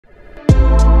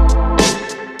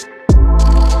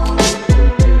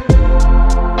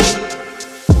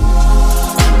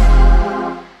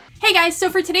guys,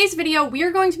 so for today's video, we are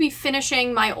going to be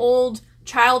finishing my old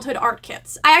childhood art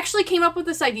kits. I actually came up with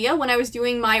this idea when I was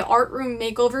doing my art room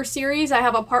makeover series. I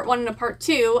have a part 1 and a part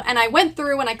 2, and I went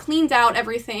through and I cleaned out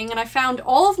everything and I found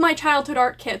all of my childhood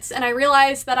art kits, and I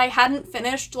realized that I hadn't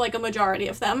finished like a majority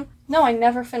of them. No, I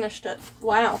never finished it.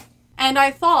 Wow. And I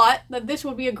thought that this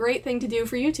would be a great thing to do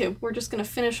for YouTube. We're just gonna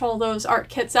finish all those art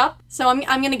kits up. So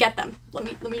I'm gonna get them.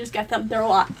 Let me just get them. They're a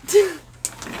lot.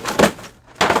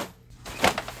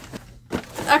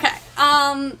 Okay,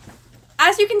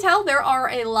 as you can tell, there are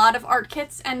a lot of art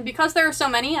kits, and because there are so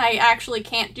many, I actually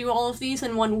can't do all of these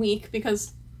in 1 week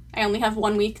because I only have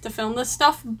 1 week to film this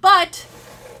stuff, but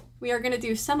we are gonna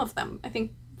do some of them. I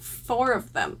think 4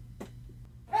 of them.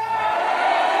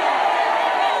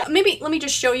 Maybe, let me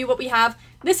just show you what we have.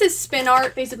 This is spin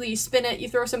art. Basically, you spin it, you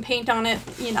throw some paint on it,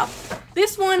 you know.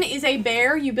 This one is a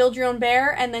bear. You build your own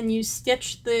bear, and then you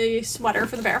stitch the sweater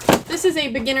for the bear. This is a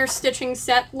beginner stitching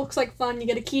set. Looks like fun. You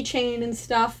get a keychain and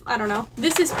stuff. I don't know.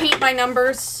 This is paint by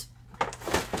numbers.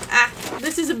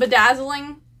 This is a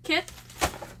bedazzling kit.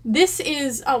 This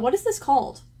is, what is this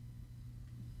called?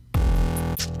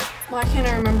 Why can't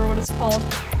I remember what it's called?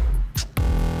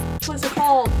 What is it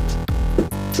called?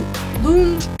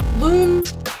 Loom.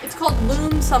 It's called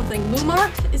Loom something. Loom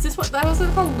art? Is this what that was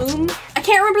called? Loom? I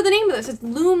can't remember the name of this. It's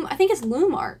Loom. I think it's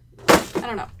Loom art. I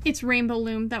don't know. It's Rainbow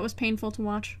Loom. That was painful to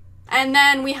watch. And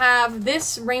then we have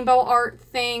this rainbow art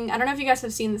thing. I don't know if you guys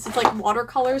have seen this. It's like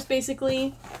watercolors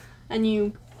basically. And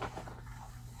you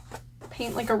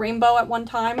paint like a rainbow at one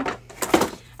time.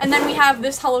 And then we have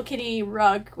this Hello Kitty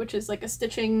rug, which is like a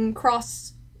stitching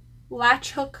cross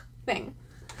latch hook thing.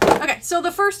 Okay, so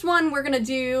the first one we're gonna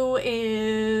do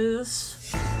is...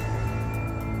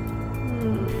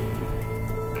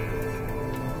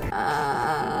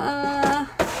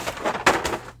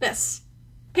 this.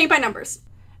 Paint by numbers.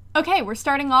 Okay, we're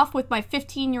starting off with my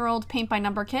 15-year-old paint by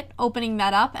number kit, opening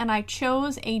that up, and I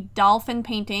chose a dolphin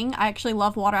painting. I actually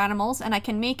love water animals, and I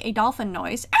can make a dolphin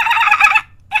noise.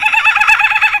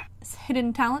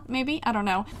 Hidden talent, maybe? I don't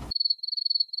know.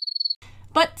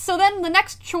 But, so then the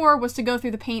next chore was to go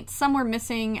through the paint. Some were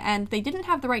missing, and they didn't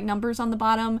have the right numbers on the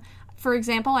bottom. For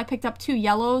example, I picked up 2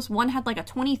 yellows. One had like a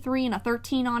 23 and a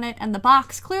 13 on it, and the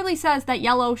box clearly says that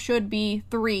yellow should be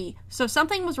 3. So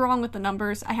something was wrong with the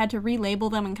numbers. I had to relabel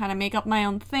them and kind of make up my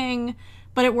own thing,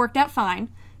 but it worked out fine.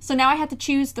 So now I had to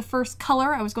choose the first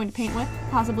color I was going to paint with.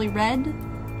 Possibly red.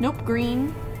 Nope,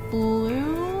 green.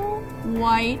 Blue.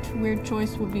 White. Weird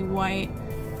choice would be white.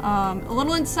 A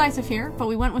little indecisive here, but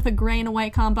we went with a gray and a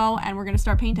white combo, and we're gonna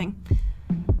start painting.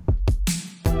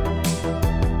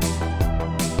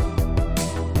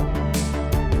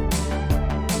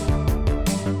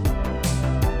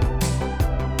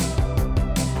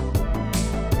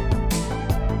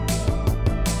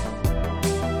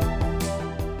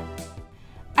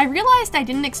 I realized I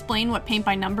didn't explain what paint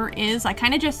by number is. I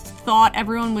kind of just thought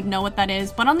everyone would know what that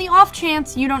is, but on the off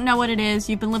chance you don't know what it is,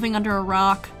 you've been living under a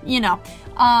rock, you know.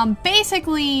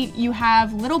 Basically, you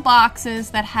have little boxes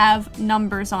that have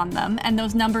numbers on them, and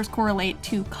those numbers correlate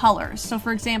to colors. So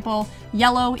for example,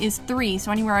 yellow is 3,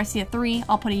 so anywhere I see a 3,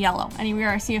 I'll put a yellow. Anywhere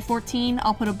I see a 14,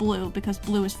 I'll put a blue, because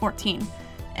blue is 14,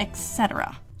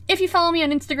 etc. If you follow me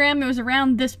on Instagram, it was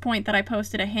around this point that I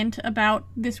posted a hint about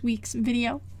this week's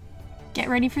video. Get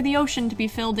ready for the ocean to be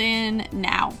filled in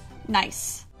now.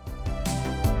 Nice.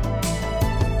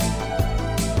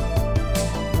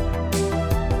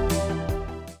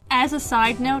 As a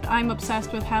side note, I'm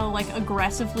obsessed with how like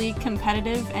aggressively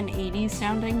competitive and 80s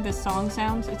sounding this song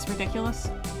sounds. It's ridiculous.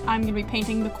 I'm gonna be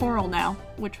painting the coral now,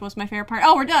 which was my favorite part.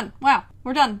 Oh, we're done. Wow,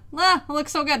 we're done. Ah, it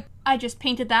looks so good. I just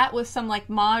painted that with some like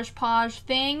Mod Podge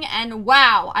thing, and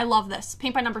wow, I love this.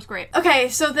 Paint by number's great. Okay,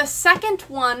 so the second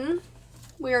one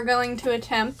we are going to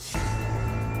attempt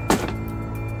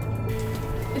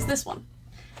is this one.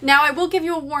 Now, I will give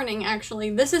you a warning, actually.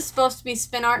 This is supposed to be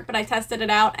spin art, but I tested it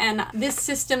out, and this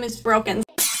system is broken.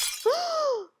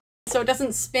 So it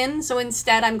doesn't spin, so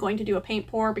instead I'm going to do a paint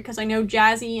pour, because I know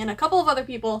Jazzy and a couple of other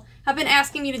people have been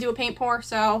asking me to do a paint pour,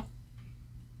 so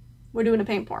we're doing a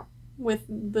paint pour with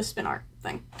the spin art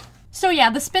thing. So yeah,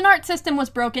 the spin art system was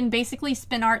broken. Basically,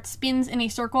 spin art spins in a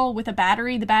circle with a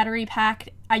battery. The battery pack,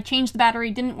 I changed the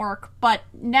battery, didn't work, but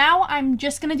now I'm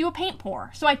just gonna do a paint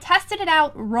pour. So I tested it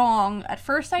out wrong. At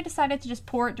first I decided to just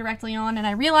pour it directly on, and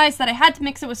I realized that I had to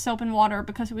mix it with soap and water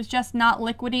because it was just not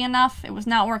liquidy enough. It was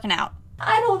not working out.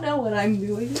 I don't know what I'm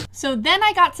doing. So then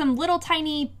I got some little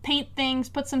tiny paint things,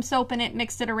 put some soap in it,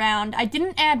 mixed it around. I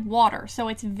didn't add water, so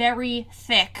it's very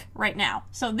thick right now.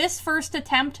 So this first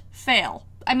attempt, fail.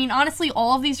 I mean, honestly,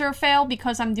 all of these are a fail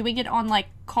because I'm doing it on, like,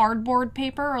 cardboard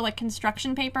paper or, like,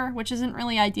 construction paper, which isn't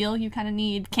really ideal. You kind of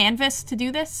need canvas to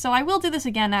do this. So I will do this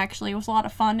again, actually. It was a lot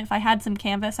of fun. If I had some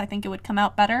canvas, I think it would come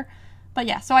out better. But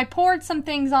yeah, so I poured some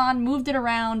things on, moved it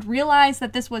around, realized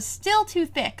that this was still too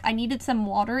thick. I needed some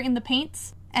water in the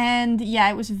paints. And yeah,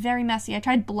 it was very messy. I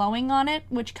tried blowing on it,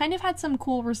 which kind of had some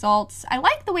cool results. I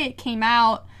like the way it came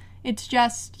out. It's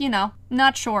just, you know,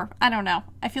 not sure. I don't know.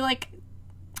 I feel like,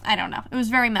 I don't know. It was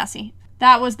very messy.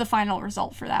 That was the final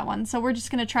result for that one. So we're just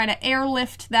going to try to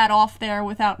airlift that off there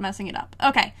without messing it up.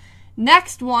 Okay,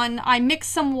 next one, I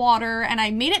mixed some water and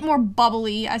I made it more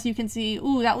bubbly, as you can see.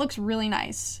 Ooh, that looks really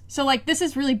nice. So like this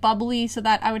is really bubbly so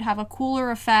that I would have a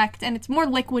cooler effect, and it's more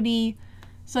liquidy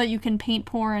so that you can paint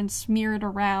pour and smear it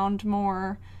around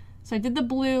more. So I did the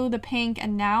blue, the pink,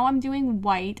 and now I'm doing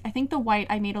white. I think the white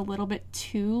I made a little bit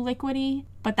too liquidy,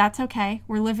 but that's okay.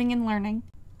 We're living and learning.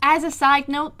 As a side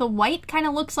note, the white kind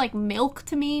of looks like milk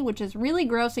to me, which is really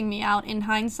grossing me out in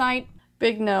hindsight.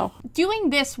 Big no.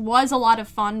 Doing this was a lot of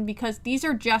fun because these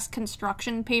are just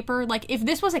construction paper. Like, if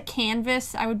this was a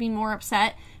canvas, I would be more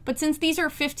upset. But since these are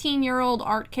 15-year-old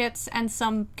art kits and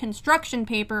some construction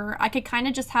paper, I could kind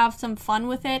of just have some fun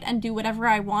with it and do whatever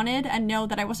I wanted and know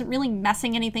that I wasn't really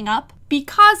messing anything up.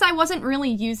 Because I wasn't really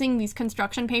using these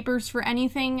construction papers for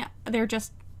anything, they're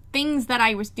just things that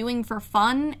I was doing for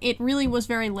fun, it really was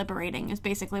very liberating, is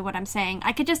basically what I'm saying.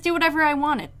 I could just do whatever I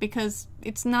wanted, because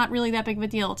it's not really that big of a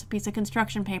deal. It's a piece of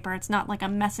construction paper. It's not like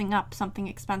I'm messing up something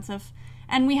expensive.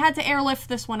 And we had to airlift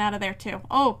this one out of there too.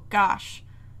 Oh gosh.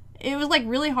 It was like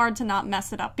really hard to not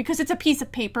mess it up, because it's a piece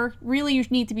of paper. Really, you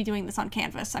need to be doing this on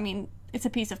canvas. I mean, it's a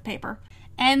piece of paper.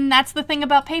 And that's the thing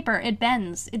about paper. It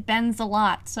bends. It bends a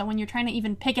lot. So when you're trying to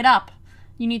even pick it up,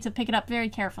 you need to pick it up very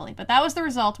carefully. But that was the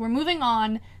result. We're moving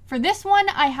on. For this one,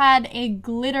 I had a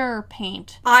glitter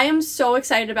paint. I am so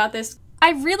excited about this.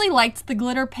 I really liked the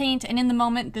glitter paint, and in the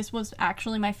moment, this was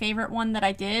actually my favorite one that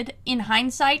I did. In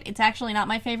hindsight, it's actually not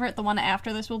my favorite. The one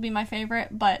after this will be my favorite,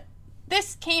 but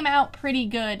this came out pretty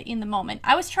good in the moment.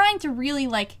 I was trying to really,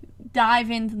 like,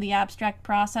 dive into the abstract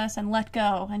process and let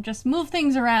go and just move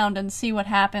things around and see what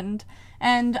happened.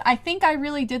 And I think I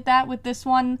really did that with this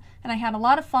one, and I had a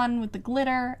lot of fun with the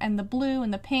glitter and the blue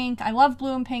and the pink. I love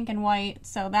blue and pink and white,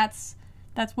 so that's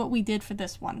what we did for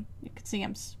this one. You can see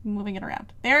I'm moving it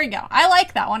around. There we go. I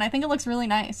like that one. I think it looks really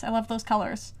nice. I love those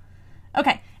colors.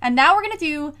 Okay, and now we're going to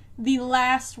do the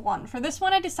last one. For this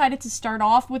one, I decided to start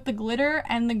off with the glitter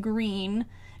and the green.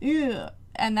 Ew,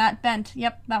 and that bent.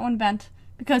 Yep, that one bent.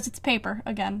 Because it's paper,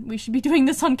 again. We should be doing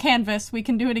this on canvas. We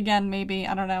can do it again, maybe.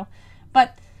 I don't know.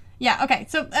 But yeah, okay,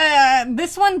 so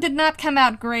this one did not come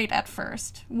out great at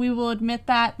first. We will admit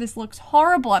that. This looks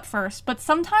horrible at first, but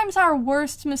sometimes our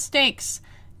worst mistakes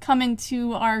turn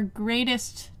into our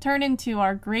greatest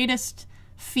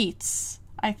feats,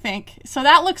 I think. So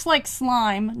that looks like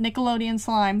slime, Nickelodeon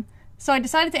slime. So I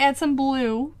decided to add some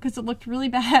blue, because it looked really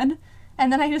bad.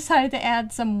 And then I decided to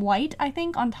add some white, I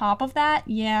think, on top of that.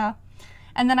 Yeah.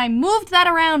 And then I moved that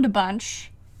around a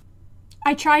bunch.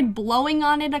 I tried blowing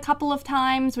on it a couple of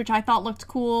times, which I thought looked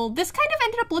cool. This kind of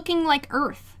ended up looking like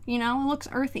earth, you know? It looks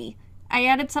earthy. I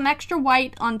added some extra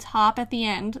white on top at the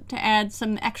end to add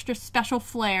some extra special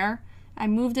flair. I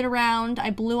moved it around,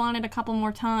 I blew on it a couple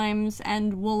more times,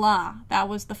 and voila, that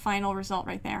was the final result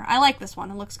right there. I like this one.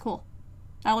 It looks cool.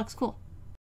 That looks cool.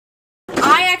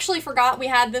 I actually forgot we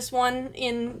had this one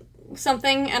in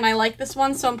something, and I like this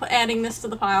one, so I'm adding this to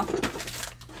the pile.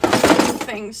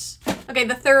 Things. Okay,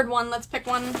 the third one, let's pick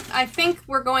one. I think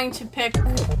we're going to pick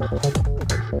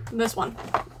this one.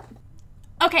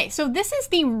 Okay, so this is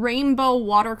the rainbow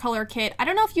watercolor kit. I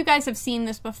don't know if you guys have seen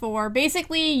this before.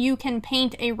 Basically, you can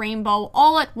paint a rainbow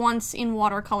all at once in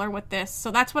watercolor with this.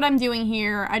 So that's what I'm doing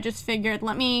here. I just figured,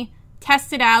 let me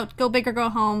test it out, go big or go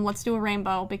home, let's do a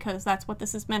rainbow, because that's what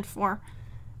this is meant for.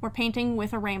 We're painting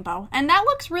with a rainbow. And that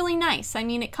looks really nice. I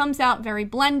mean, it comes out very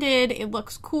blended, it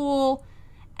looks cool.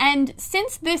 And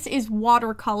since this is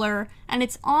watercolor, and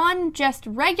it's on just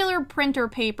regular printer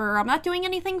paper, I'm not doing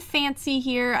anything fancy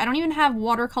here, I don't even have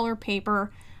watercolor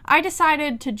paper, I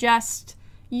decided to just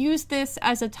use this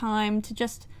as a time to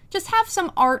just have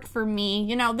some art for me.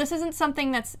 You know, this isn't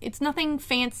something it's nothing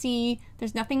fancy,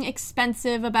 there's nothing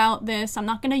expensive about this, I'm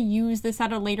not going to use this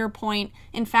at a later point.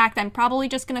 In fact, I'm probably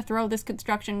just going to throw this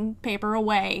construction paper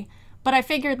away. But I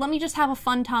figured, let me just have a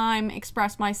fun time,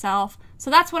 express myself. So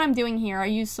that's what I'm doing here. I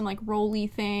used some like roly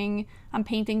thing, I'm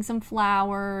painting some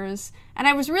flowers, and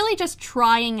I was really just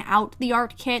trying out the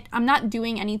art kit. I'm not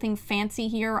doing anything fancy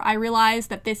here. I realized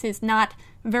that this is not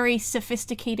very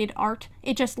sophisticated art.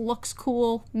 It just looks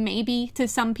cool, maybe, to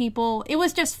some people. It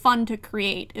was just fun to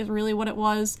create, is really what it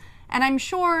was. And I'm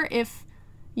sure if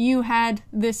you had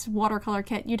this watercolor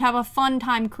kit, you'd have a fun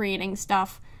time creating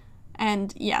stuff.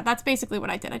 And yeah, that's basically what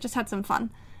I did. I just had some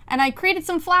fun. And I created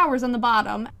some flowers on the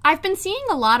bottom. I've been seeing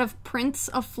a lot of prints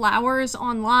of flowers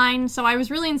online, so I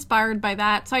was really inspired by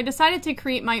that. So I decided to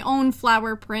create my own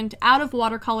flower print out of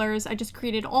watercolors. I just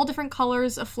created all different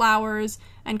colors of flowers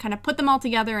and kind of put them all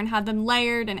together and had them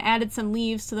layered and added some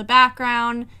leaves to the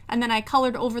background. And then I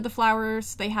colored over the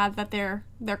flowers. They had their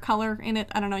color in it.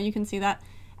 I don't know, you can see that.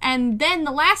 And then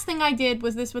the last thing I did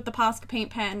was this with the Posca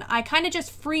paint pen. I kind of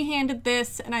just freehanded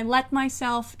this and I let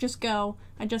myself just go.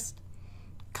 I just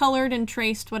colored and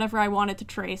traced whatever I wanted to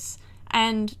trace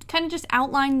and kind of just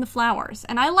outlined the flowers.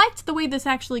 And I liked the way this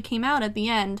actually came out at the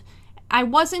end. I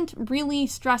wasn't really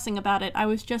stressing about it. I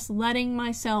was just letting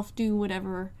myself do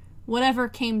whatever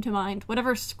came to mind.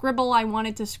 Whatever scribble I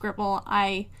wanted to scribble,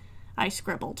 I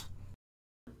scribbled.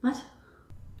 What?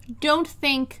 Don't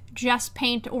think, just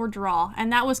paint or draw. And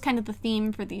that was kind of the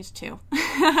theme for these two.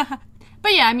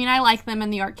 But yeah, I mean, I like them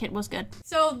and the art kit was good.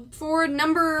 So for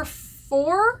number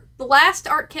 4, the last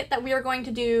art kit that we are going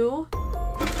to do,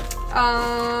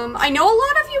 I know a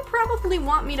lot of you probably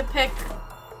want me to pick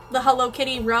the Hello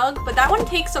Kitty rug, but that one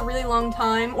takes a really long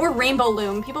time. Or Rainbow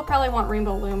Loom. People probably want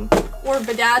Rainbow Loom. Or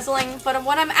Bedazzling. But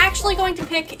what I'm actually going to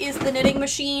pick is the knitting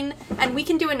machine, and we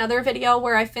can do another video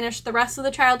where I finish the rest of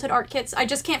the childhood art kits. I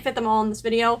just can't fit them all in this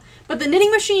video. But the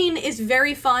knitting machine is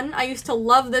very fun. I used to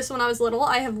love this when I was little.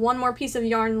 I have one more piece of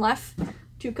yarn left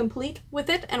to complete with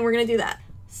it, and we're gonna do that.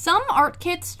 Some art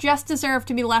kits just deserve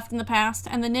to be left in the past,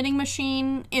 and the knitting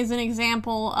machine is an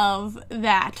example of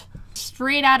that.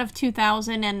 Straight out of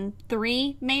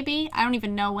 2003, maybe? I don't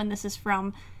even know when this is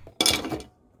from.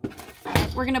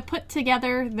 We're gonna put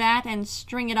together that and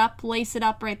string it up, lace it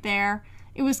up right there.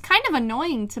 It was kind of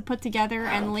annoying to put together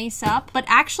and lace up, but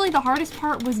actually the hardest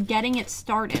part was getting it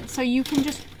started. So you can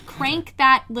just crank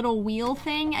that little wheel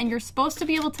thing, and you're supposed to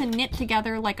be able to knit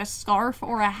together like a scarf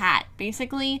or a hat,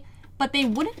 basically. But they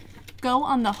wouldn't go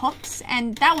on the hooks,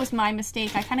 and that was my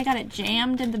mistake. I kind of got it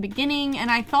jammed in the beginning,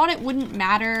 and I thought it wouldn't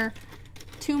matter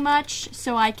too much,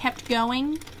 so I kept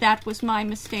going. That was my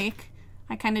mistake.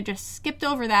 I kind of just skipped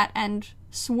over that and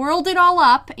swirled it all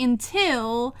up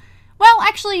until, well,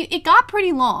 actually, it got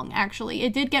pretty long, actually.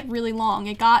 It did get really long.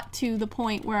 It got to the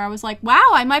point where I was like, wow,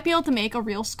 I might be able to make a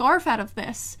real scarf out of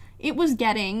this. It was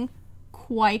getting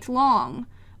quite long.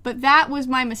 But that was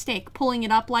my mistake, pulling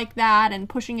it up like that and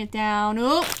pushing it down.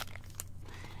 Oh.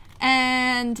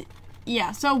 And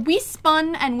yeah, so we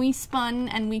spun and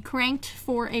we cranked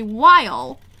for a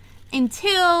while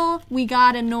until we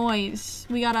got a noise.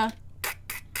 We got a,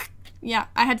 yeah,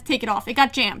 I had to take it off. It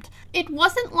got jammed. It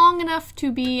wasn't long enough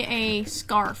to be a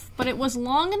scarf, but it was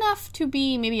long enough to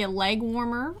be maybe a leg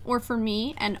warmer, or for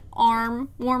me, an arm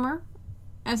warmer,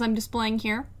 as I'm displaying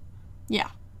here. Yeah.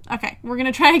 Okay, we're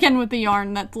gonna try again with the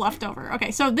yarn that's left over.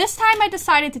 Okay, so this time I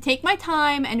decided to take my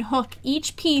time and hook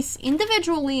each piece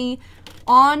individually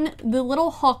on the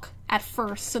little hook at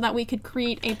first so that we could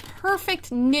create a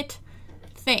perfect knit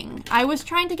thing. I was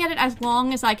trying to get it as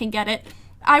long as I can get it.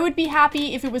 I would be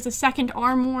happy if it was a second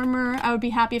arm warmer. I would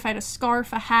be happy if I had a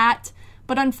scarf, a hat,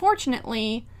 but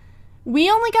unfortunately, we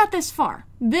only got this far.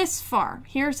 This far.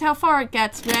 Here's how far it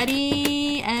gets.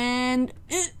 Ready, and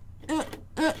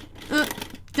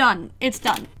done. It's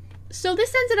done. So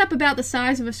this ended up about the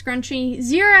size of a scrunchie.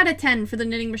 0 out of 10 for the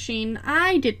knitting machine.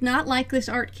 I did not like this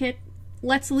art kit.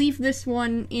 Let's leave this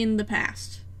one in the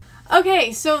past.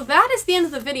 Okay, so that is the end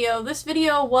of the video. This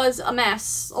video was a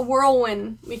mess. A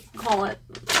whirlwind, we can call it.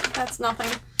 That's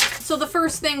nothing. So the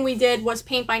first thing we did was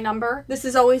paint by number. This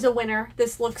is always a winner.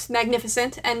 This looks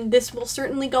magnificent, and this will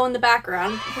certainly go in the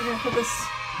background. We're gonna put this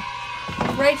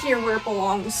right here where it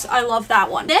belongs. I love that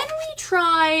one. Then we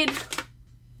tried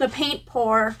the paint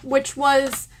pour, which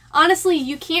was, honestly,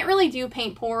 you can't really do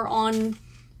paint pour on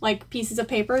like pieces of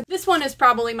paper. This one is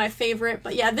probably my favorite,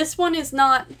 but yeah, this one is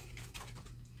not,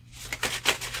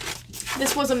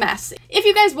 this was a mess. If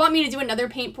you guys want me to do another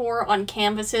paint pour on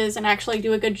canvases and actually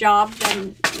do a good job,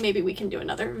 then maybe we can do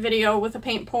another video with a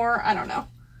paint pour. I don't know.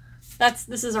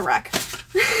 This is a wreck.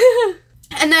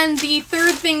 And then the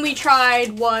third thing we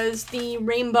tried was the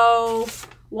rainbow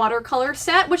watercolor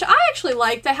set, which I actually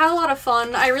liked. I had a lot of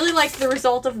fun. I really liked the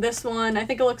result of this one. I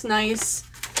think it looks nice.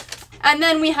 And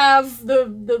then we have the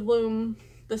loom,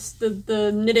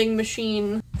 the knitting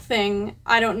machine thing.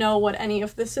 I don't know what any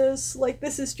of this is. Like,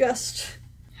 this is just,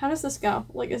 how does this go?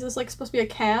 Like, is this like supposed to be a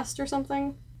cast or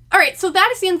something? Alright, so that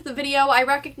is the end of the video. I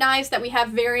recognize that we have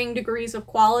varying degrees of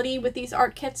quality with these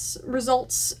art kits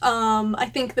results. I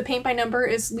think the paint by number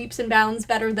is leaps and bounds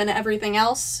better than everything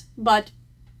else, but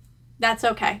That's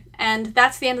okay. And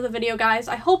that's the end of the video, guys.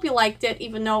 I hope you liked it,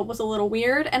 even though it was a little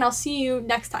weird, and I'll see you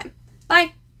next time.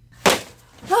 Bye!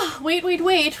 Oh,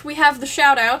 wait. We have the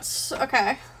shout-outs.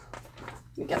 Okay.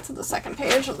 Let me get to the second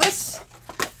page of this.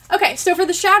 Okay, so for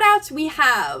the shout-outs, we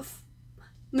have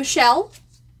Michelle,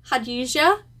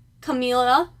 Hadija,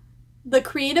 Camila, The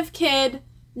Creative Kid,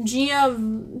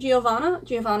 Giovanna,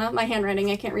 my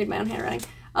handwriting, I can't read my own handwriting,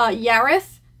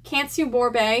 Yarith, Kantsu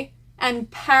Borbe,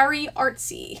 and Parry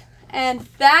Artsy. And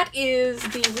that is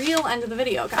the real end of the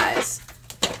video, guys.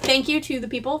 Thank you to the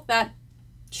people that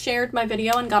shared my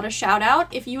video and got a shout out.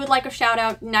 If you would like a shout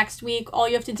out next week, all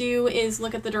you have to do is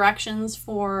look at the directions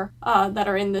for that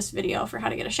are in this video for how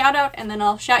to get a shout out, and then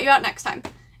I'll shout you out next time.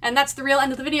 And that's the real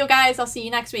end of the video, guys. I'll see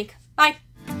you next week. Bye!